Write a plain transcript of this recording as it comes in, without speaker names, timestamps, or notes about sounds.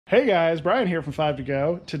Hey guys, Brian here from 5 to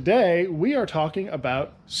Go. Today we are talking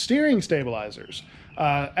about steering stabilizers.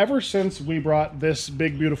 Ever since we brought this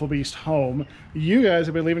big beautiful beast home, you guys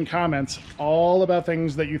have been leaving comments all about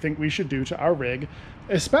things that you think we should do to our rig,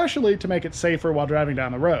 especially to make it safer while driving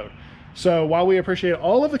down the road. So while we appreciate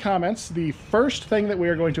all of the comments, the first thing that we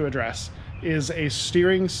are going to address is a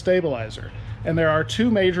steering stabilizer. And there are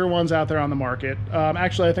two major ones out there on the market.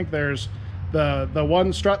 Actually, I think there's the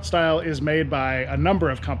one strut style is made by a number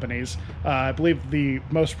of companies. I believe the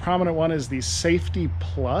most prominent one is the Safety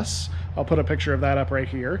Plus. I'll put a picture of that up right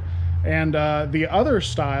here. And the other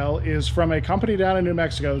style is from a company down in New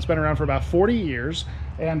Mexico that's been around for about 40 years.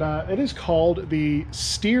 And it is called the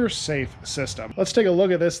SteerSafe system. Let's take a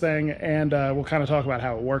look at this thing and we'll kind of talk about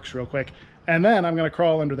how it works real quick. And then I'm going to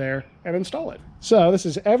crawl under there and install it. So this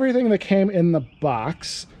is everything that came in the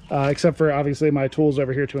box, except for obviously my tools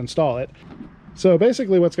over here to install it. So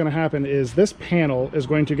basically what's going to happen is this panel is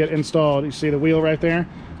going to get installed. You see the wheel right there?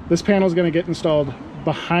 This panel is going to get installed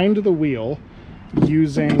behind the wheel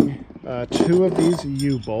using two of these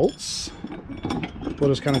U-bolts. We'll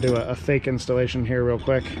just kind of do a fake installation here real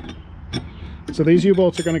quick. So these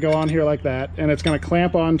U-bolts are going to go on here like that, and it's going to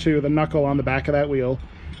clamp onto the knuckle on the back of that wheel.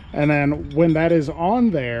 And then when that is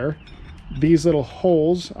on there, these little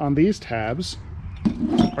holes on these tabs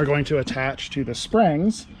are going to attach to the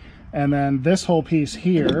springs. And then this whole piece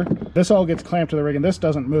here, this all gets clamped to the rig and this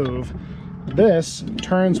doesn't move. This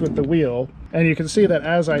turns with the wheel, and you can see that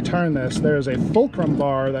as I turn this, there's a fulcrum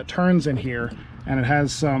bar that turns in here, and it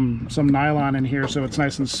has some nylon in here so it's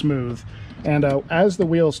nice and smooth. And as the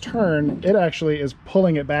wheels turn, it actually is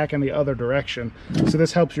pulling it back in the other direction. So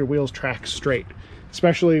this helps your wheels track straight,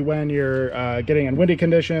 especially when you're getting in windy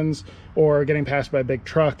conditions or getting passed by big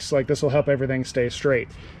trucks. Like, this will help everything stay straight.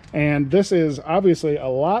 And this is obviously a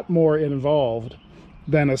lot more involved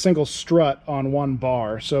than a single strut on one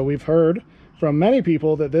bar. So we've heard from many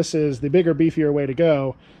people that this is the bigger, beefier way to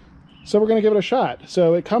go. So we're gonna give it a shot.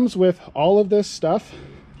 So it comes with all of this stuff,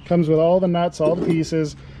 comes with all the nuts, all the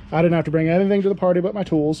pieces. I didn't have to bring anything to the party but my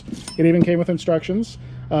tools. It even came with instructions,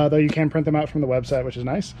 though you can print them out from the website, which is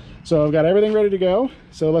nice. So I've got everything ready to go.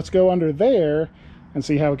 So let's go under there and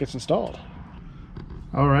see how it gets installed.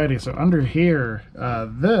 Alrighty, so under here,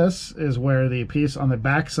 this is where the piece on the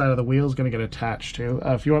back side of the wheel is going to get attached to.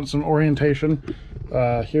 If you want some orientation,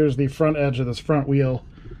 here's the front edge of this front wheel,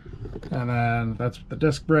 and then that's the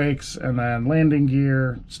disc brakes, and then landing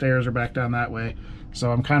gear, stairs are back down that way.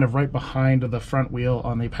 So I'm kind of right behind the front wheel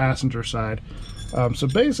on the passenger side. So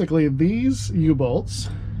basically these U-bolts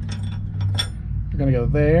are going to go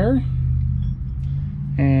there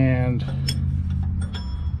and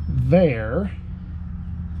there.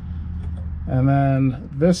 And then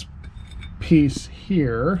this piece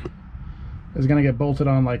here is going to get bolted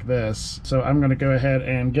on like this. So I'm going to go ahead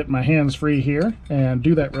and get my hands free here and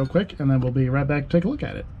do that real quick, and then we'll be right back to take a look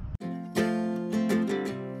at it.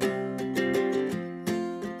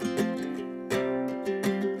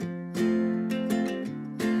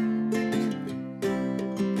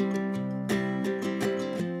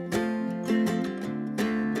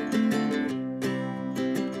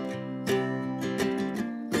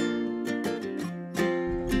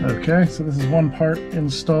 Okay, so this is one part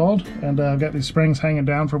installed, and I've got these springs hanging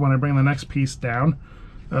down for when I bring the next piece down.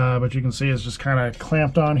 But you can see it's just kind of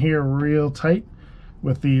clamped on here real tight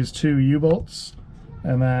with these two U-bolts,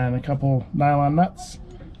 and then a couple nylon nuts,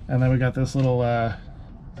 and then we got this little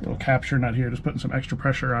capture nut here, just putting some extra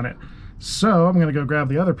pressure on it. So I'm going to go grab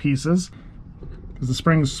the other pieces, because the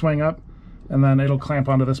springs swing up, and then it'll clamp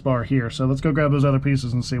onto this bar here. So let's go grab those other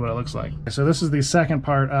pieces and see what it looks like. So this is the second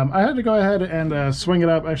part. I had to go ahead and swing it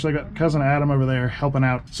up. Actually, I got cousin Adam over there helping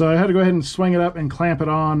out. So I had to go ahead and swing it up and clamp it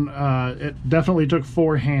on. It definitely took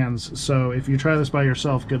 4 hands. So if you try this by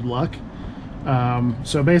yourself, good luck.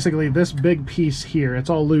 So basically this big piece here, it's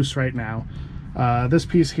all loose right now. This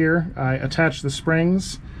piece here, I attached the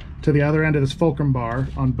springs to the other end of this fulcrum bar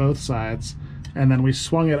on both sides. And then we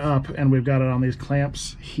swung it up, and we've got it on these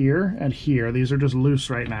clamps here and here. These are just loose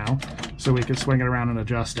right now, so we can swing it around and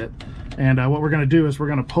adjust it. And what we're going to do is we're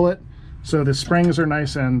going to pull it so the springs are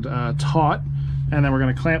nice and taut, and then we're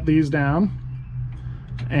going to clamp these down,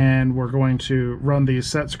 and we're going to run these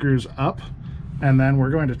set screws up, and then we're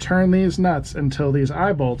going to turn these nuts until these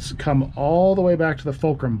eye bolts come all the way back to the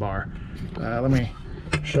fulcrum bar. Let me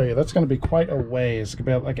show you. That's going to be quite a ways,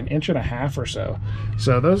 about like 1.5 inches or so.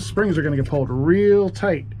 So those springs are going to get pulled real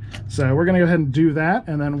tight. So we're going to go ahead and do that,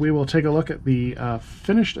 and then we will take a look at the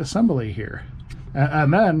finished assembly here,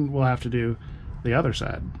 and then we'll have to do the other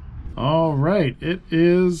side. All right, it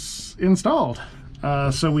is installed.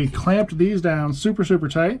 So we clamped these down super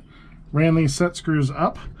tight, ran these set screws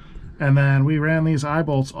up, And then we ran these eye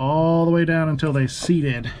bolts all the way down until they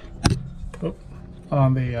seated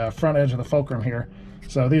on the front edge of the fulcrum here.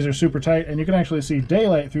 So these are super tight, and you can actually see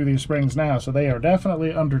daylight through these springs now, so they are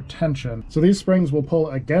definitely under tension. So these springs will pull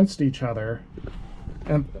against each other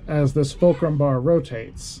and as this fulcrum bar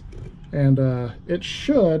rotates. And it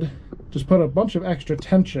should just put a bunch of extra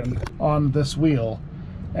tension on this wheel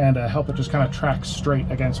and help it just kind of track straight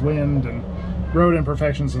against wind and road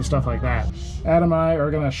imperfections and stuff like that. Adam and I are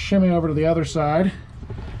going to shimmy over to the other side,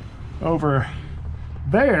 over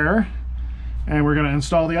there, and we're going to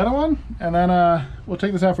install the other one, and then we'll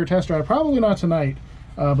take this out for a test drive. Probably not tonight,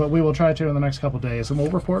 but we will try to in the next couple days, and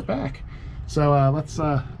we'll report back. So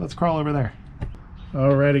let's crawl over there.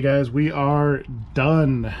 Alrighty guys, we are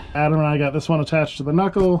done. Adam and I got this one attached to the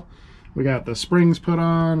knuckle. We got the springs put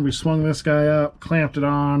on. We swung this guy up, clamped it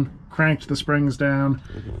on, cranked the springs down.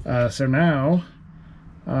 So now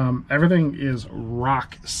everything is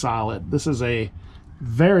rock solid. This is a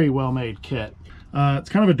very well-made kit. It's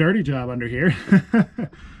kind of a dirty job under here.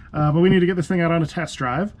 But we need to get this thing out on a test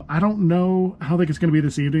drive. I don't know how think it's going to be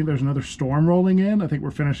this evening. There's another storm rolling in. I think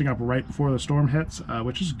we're finishing up right before the storm hits,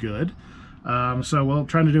 which is good. So we'll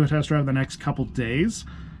try to do a test drive the next couple days,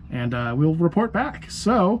 and we'll report back.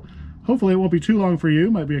 So hopefully it won't be too long for you.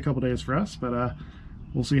 Might be a couple days for us, but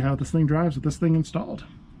we'll see how this thing drives with this thing installed.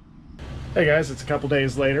 Hey guys, it's a couple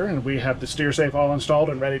days later, and we have the SteerSafe all installed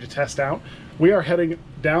and ready to test out. We are heading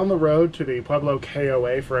down the road to the Pueblo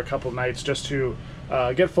KOA for a couple nights just to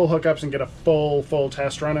get full hookups and get a full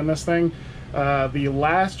test run in this thing. The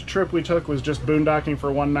last trip we took was just boondocking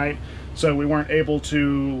for one night, so we weren't able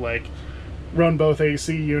to like run both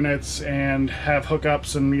AC units and have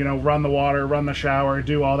hookups and, you know, run the water, run the shower,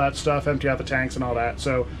 do all that stuff, empty out the tanks and all that.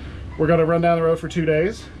 So we're going to run down the road for 2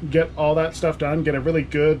 days, get all that stuff done, get a really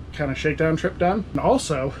good kind of shakedown trip done. And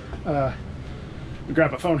also,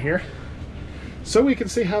 grab a phone here so we can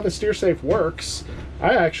see how the SteerSafe works.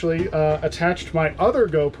 I actually attached my other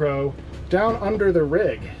GoPro down under the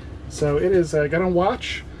rig. So it is going to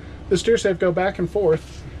watch the SteerSafe go back and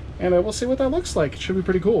forth, and we'll see what that looks like. It should be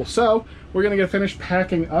pretty cool. So we're going to get finished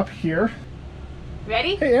packing up here.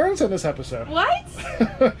 Ready? Hey, Aaron's in this episode. What?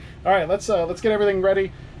 All right, let's get everything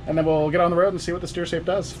ready, and then we'll get on the road and see what the SteerSafe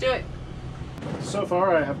does. Let's do it. So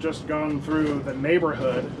far, I have just gone through the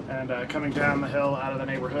neighborhood and coming down the hill out of the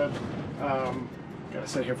neighborhood. Gotta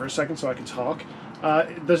sit here for a second so I can talk.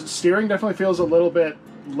 The steering definitely feels a little bit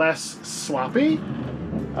less sloppy.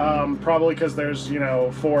 Probably because there's, you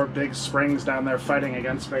know, 4 big springs down there fighting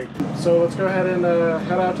against me. So let's go ahead and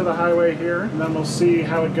head out to the highway here, and then we'll see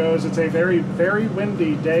how it goes. It's a very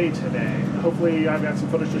windy day today. Hopefully I've got some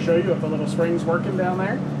footage to show you of the little springs working down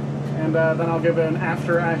there, and then I'll give an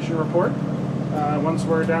after action report once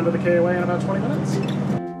we're down to the KOA in about 20 minutes.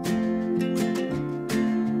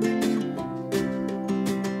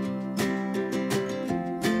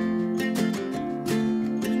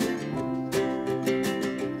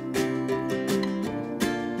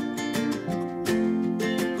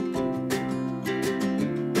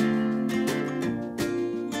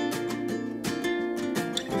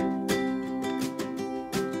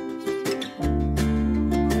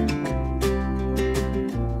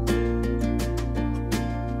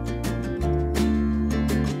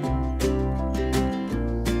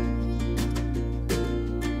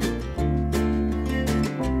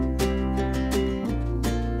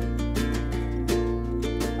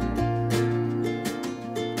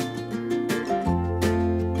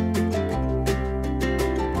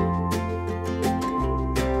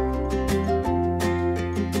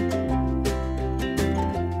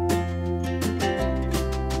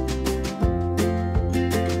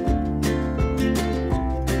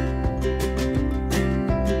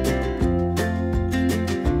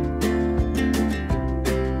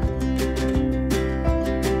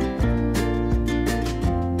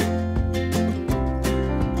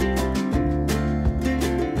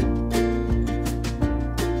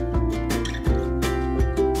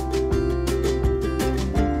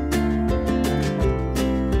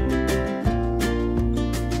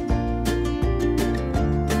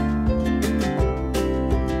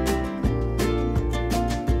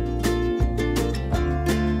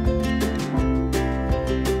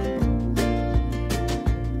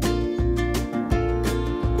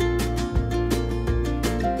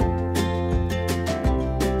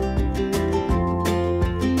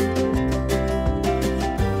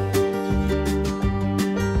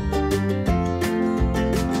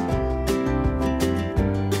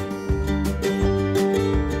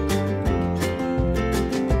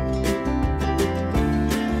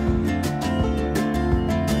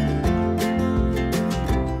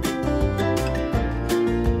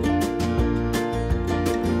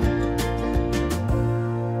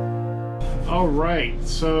 All right,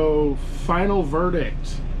 so final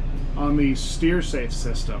verdict on the SteerSafe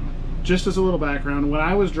system. Just as a little background, when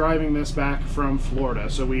I was driving this back from Florida,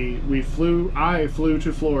 so I flew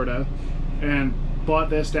to Florida and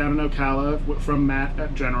bought this down in Ocala from Matt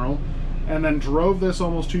at General, and then drove this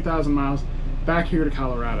almost 2,000 miles back here to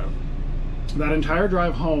Colorado. That entire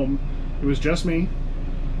drive home, it was just me,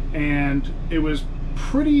 and it was a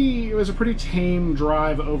pretty tame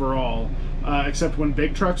drive overall, except when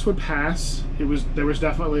big trucks would pass, there was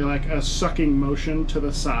definitely like a sucking motion to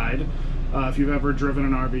the side. If you've ever driven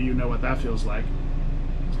an RV, you know what that feels like.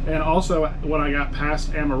 And also, when I got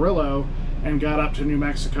past Amarillo and got up to New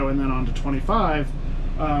Mexico and then on to 25,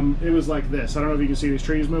 it was like this. I don't know if you can see these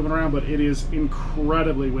trees moving around, but it is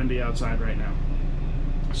incredibly windy outside right now.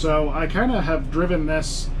 So I kind of have driven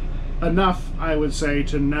this enough, I would say,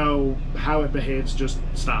 to know how it behaves just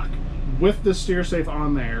stock. With the SteerSafe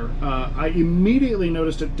on there, I immediately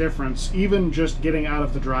noticed a difference, even just getting out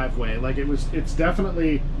of the driveway. Like it's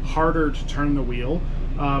definitely harder to turn the wheel,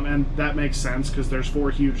 and that makes sense because there's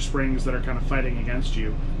 4 huge springs that are kind of fighting against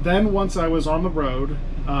you. Then once I was on the road,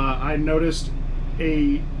 I noticed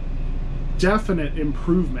a definite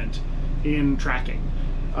improvement in tracking.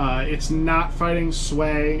 It's not fighting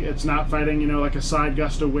sway, it's not fighting, you know, like a side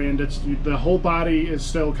gust of wind. The whole body is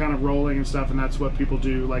still kind of rolling and stuff, and that's what people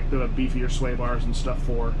do like the beefier sway bars and stuff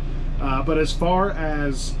for. But as far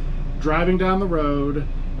as driving down the road,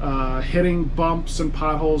 hitting bumps and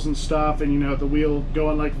potholes and stuff, and you know, the wheel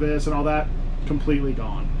going like this and all that, completely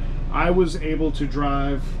gone. I was able to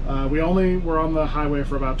drive, we only were on the highway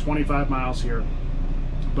for about 25 miles here,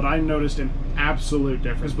 but I noticed an absolute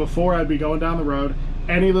difference. Before, I'd be going down the road,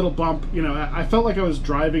 any little bump, you know, I felt like I was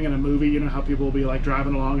driving in a movie. You know how people will be like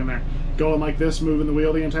driving along and they're going like this, moving the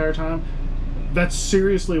wheel the entire time? That's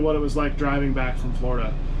seriously what it was like driving back from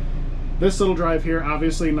Florida. This little drive here,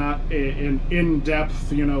 obviously not an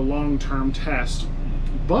in-depth, you know, long-term test,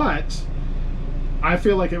 but I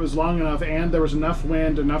feel like it was long enough, and there was enough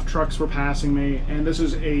wind, enough trucks were passing me, and this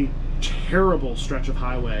is a terrible stretch of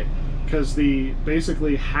highway because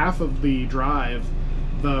basically half of the drive,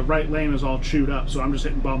 the right lane is all chewed up, so I'm just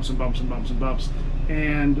hitting bumps and bumps and bumps and bumps,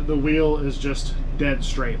 and the wheel is just dead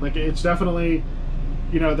straight. Like, it's definitely,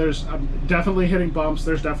 you know, I'm definitely hitting bumps,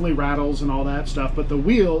 there's definitely rattles and all that stuff, but the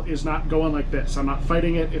wheel is not going like this. I'm not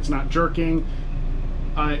fighting it, it's not jerking.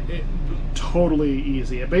 Totally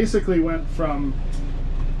easy. It basically went from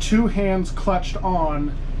 2 hands clutched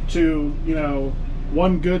on to, you know,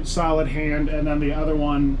 1 good solid hand, and then the other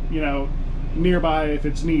one, you know, nearby if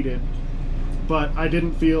it's needed. But I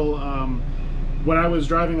didn't feel, when I was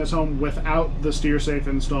driving this home without the SteerSafe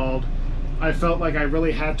installed, I felt like I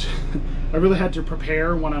really had to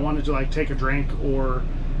prepare when I wanted to like take a drink or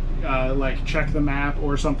like check the map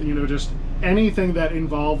or something, you know, just anything that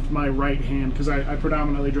involved my right hand, because I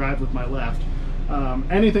predominantly drive with my left.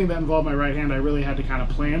 Anything that involved my right hand, I really had to kind of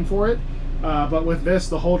plan for it. But with this,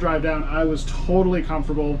 the whole drive down, I was totally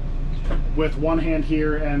comfortable with 1 hand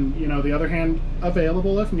here and, you know, the other hand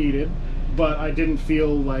available if needed. But I didn't feel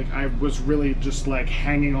like I was really just like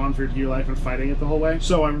hanging on for dear life and fighting it the whole way.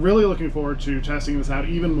 So I'm really looking forward to testing this out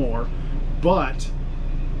even more. But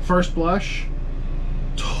first blush,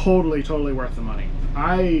 totally worth the money.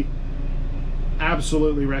 I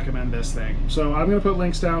absolutely recommend this thing. So I'm gonna put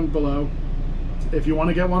links down below. If you want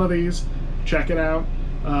to get one of these, check it out.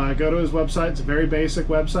 Go to his website. It's a very basic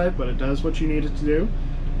website, but it does what you need it to do.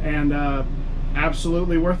 And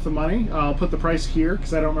absolutely worth the money. I'll put the price here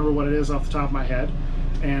because I don't remember what it is off the top of my head.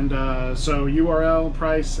 And so URL,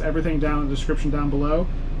 price, everything down in the description down below.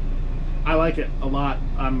 I like it a lot.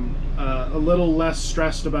 I'm a little less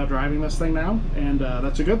stressed about driving this thing now, and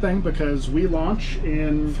that's a good thing because we launch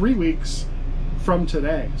in 3 weeks from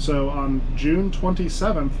today. So on June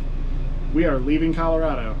 27th, we are leaving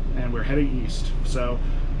Colorado and we're heading east. So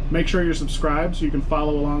make sure you're subscribed so you can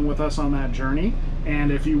follow along with us on that journey.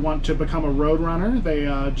 And if you want to become a road runner, they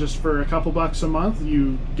just for a couple bucks a month,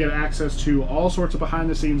 you get access to all sorts of behind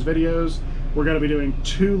the scenes videos. We're going to be doing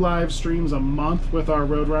 2 live streams a month with our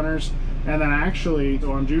road runners. And then actually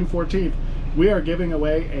on June 14th, we are giving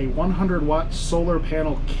away a 100-watt solar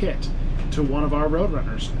panel kit to one of our road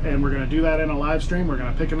runners. And we're going to do that in a live stream. We're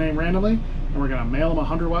going to pick a name randomly and we're going to mail them a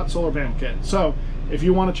 100-watt solar panel kit. So if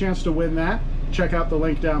you want a chance to win that, check out the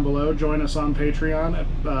link down below. Join us on Patreon at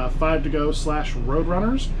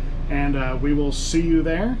 5togo/roadrunners, and we will see you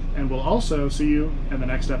there, and we'll also see you in the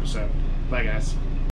next episode. Bye, guys.